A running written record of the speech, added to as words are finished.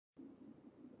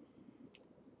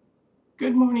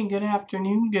Good morning, good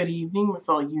afternoon, good evening with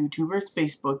all YouTubers,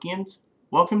 Facebookians.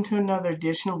 Welcome to another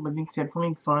edition of Living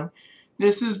Simply Fun.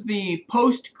 This is the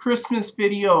post-Christmas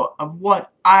video of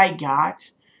what I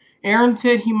got. Aaron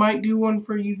said he might do one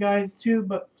for you guys too,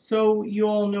 but so you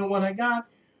all know what I got.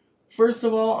 First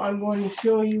of all, I'm going to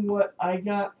show you what I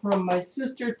got from my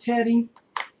sister Teddy,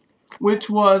 which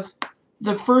was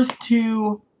the first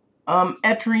two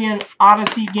Etrian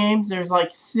Odyssey games. There's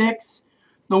like 6.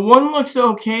 The one looks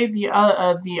okay. The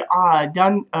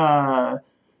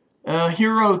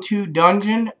Hero 2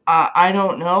 Dungeon, I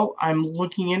don't know. I'm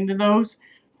looking into those.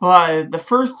 But the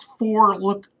first 4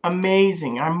 look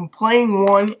amazing. I'm playing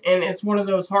one, and it's one of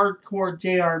those hardcore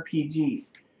JRPGs.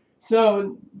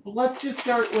 So, let's just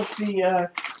start with the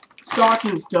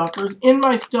stocking stuffers. In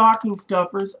my stocking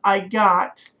stuffers, I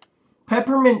got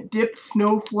Peppermint Dip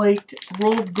Snowflaked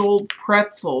Rolled Gold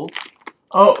Pretzels.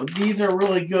 Oh, these are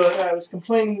really good. I was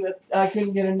complaining that I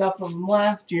couldn't get enough of them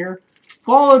last year.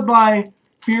 Followed by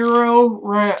Ferrero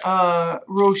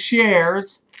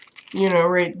Rochers,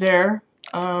 right there.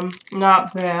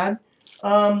 Not bad.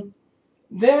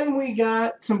 Then we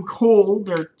got some cold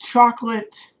or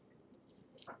chocolate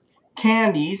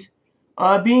candies.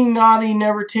 Being naughty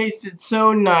never tasted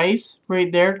so nice. Right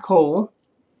there, Cole.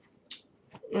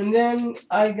 And then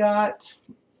I got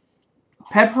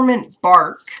Peppermint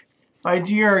Bark by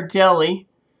Ghirardelli.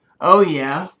 Oh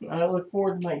yeah, I look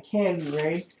forward to my candy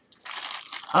raid.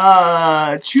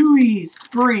 Chewy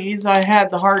Sprees. I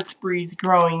had the Heart Sprees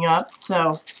growing up,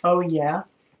 so oh yeah.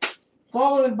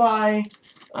 Followed by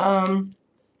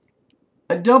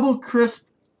a double crisp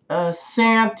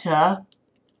Santa.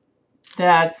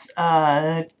 That's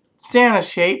Santa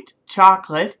shaped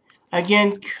chocolate.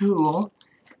 Again, cool.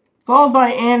 Followed by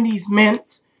Andes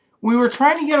Mints. We were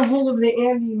trying to get a hold of the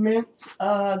Andes Mints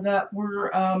that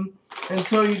were, and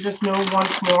so you just know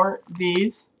once more,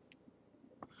 these.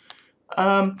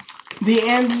 The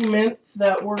Andes Mints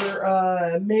that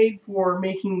were made for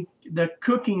making the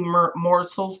cooking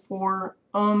morsels for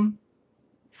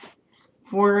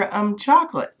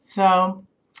chocolate. So,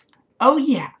 oh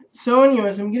yeah. So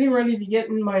anyways, I'm getting ready to get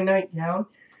in my nightgown.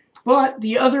 But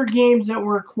the other games that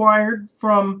were acquired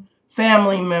from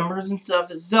family members and stuff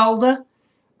is Zelda,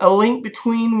 A Link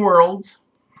Between Worlds,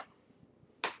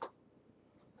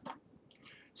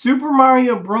 Super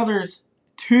Mario Brothers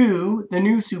 2, the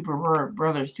new Super Mario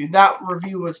Brothers 2. That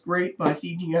review was great by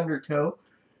CG Undertow.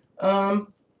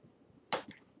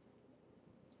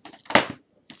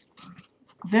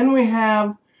 Then we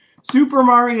have Super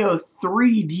Mario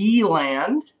 3D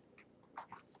Land,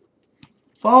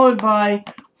 followed by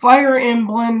Fire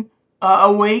Emblem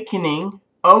Awakening.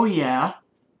 Oh yeah.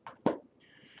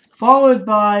 Followed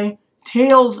by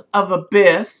Tales of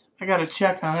Abyss. I gotta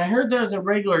check on it. I heard there's a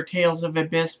regular Tales of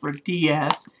Abyss for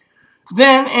DS.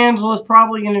 Then Angela's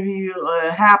probably gonna be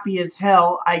happy as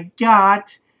hell. I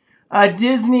got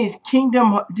Disney and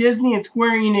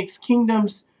Square Enix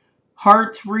Kingdoms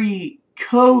Hearts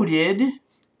Recoded.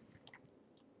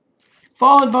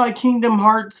 Followed by Kingdom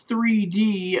Hearts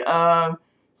 3D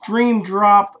Dream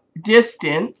Drop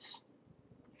Distance.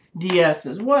 DS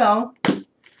as well.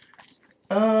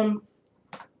 So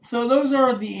those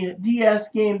are the DS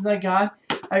games I got.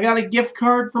 I got a gift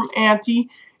card from Auntie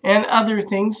and other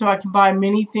things, so I can buy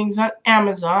many things on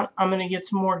Amazon. I'm going to get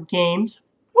some more games.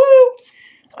 Woo!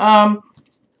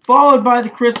 Followed by the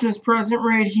Christmas present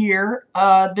right here,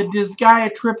 the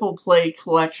Disgaea Triple Play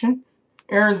Collection.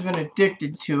 Aaron's been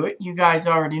addicted to it. You guys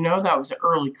already know that was an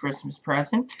early Christmas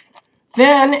present.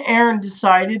 Then Aaron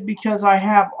decided, because I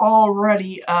have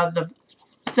already the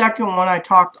second one, I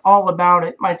talked all about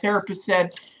it. My therapist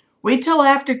said, wait till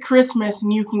after Christmas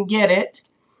and you can get it.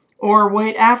 Or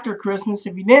wait after Christmas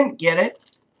if you didn't get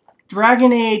it.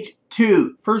 Dragon Age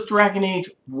 2. First Dragon Age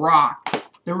rocked.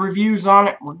 The reviews on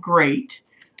it were great.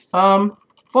 Followed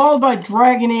by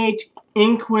Dragon Age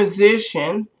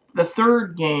Inquisition, the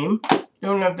third game.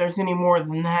 Don't know if there's any more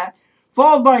than that.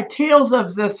 Followed by Tales of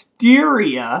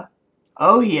Zestiria.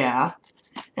 Oh yeah.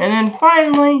 And then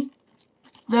finally,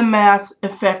 the Mass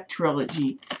Effect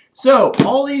trilogy. So,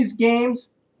 all these games,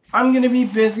 I'm going to be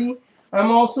busy. I'm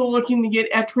also looking to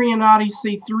get Etrian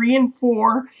Odyssey 3 and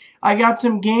 4. I got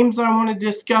some games I want to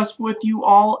discuss with you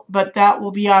all, but that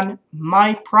will be on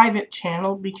my private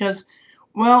channel because,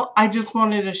 well, I just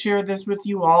wanted to share this with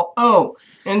you all. Oh,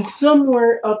 and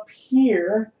somewhere up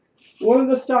here, one of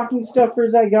the stocking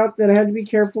stuffers I got that I had to be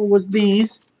careful was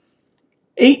these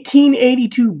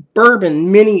 1882 Bourbon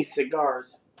Mini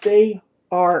Cigars. They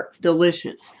are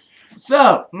delicious.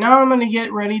 So, now I'm going to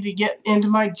get ready to get into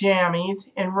my jammies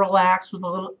and relax with a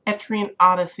little Etrian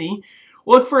Odyssey.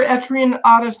 Look for Etrian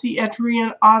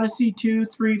Odyssey 2,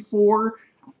 3, 4,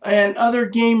 and other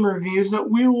game reviews that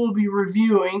we will be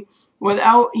reviewing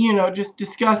without, just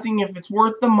discussing if it's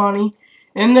worth the money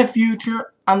in the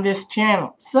future on this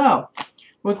channel. So,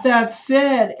 with that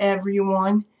said,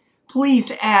 everyone,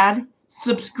 please add,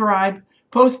 subscribe,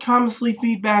 post comments, leave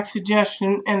feedback,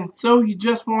 suggestion, and so you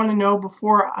just want to know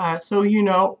before, so you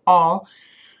know all,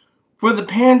 for the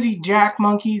pansy jack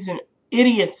monkeys and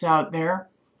idiots out there,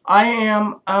 I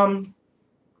am a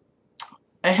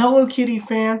Hello Kitty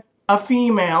fan, a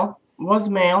female, was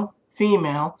male,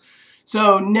 female,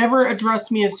 so never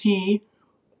address me as he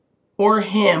or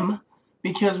him,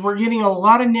 because we're getting a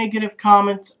lot of negative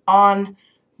comments on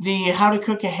the how to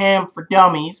cook a ham for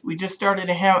dummies. We just started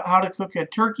how to cook a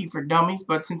turkey for dummies,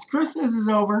 but since Christmas is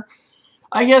over,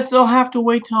 I guess they'll have to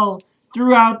wait till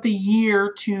throughout the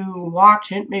year to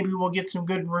watch it. Maybe we'll get some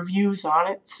good reviews on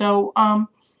it. So,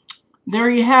 there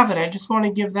you have it. I just want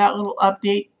to give that little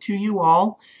update to you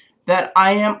all that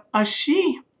I am a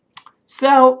she.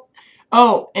 So,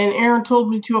 oh, and Aaron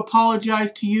told me to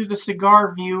apologize to you, the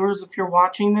cigar viewers, if you're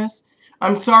watching this.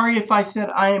 I'm sorry if I said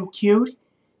I am cute.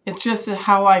 It's just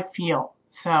how I feel.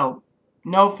 So,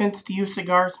 no offense to you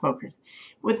cigar smokers.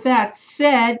 With that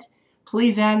said,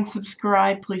 please add and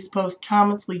subscribe. Please post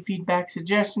comments, leave feedback,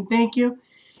 suggestion. Thank you.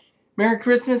 Merry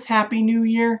Christmas, Happy New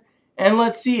Year. And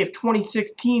let's see if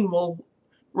 2016 will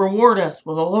reward us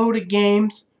with a load of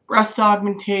games, breast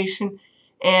augmentation,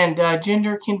 and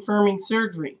gender-confirming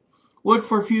surgery. Look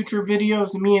for future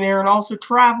videos of me and Aaron also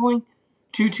traveling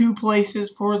to 2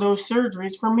 places for those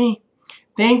surgeries for me.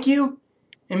 Thank you,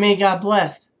 and may God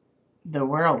bless the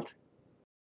world.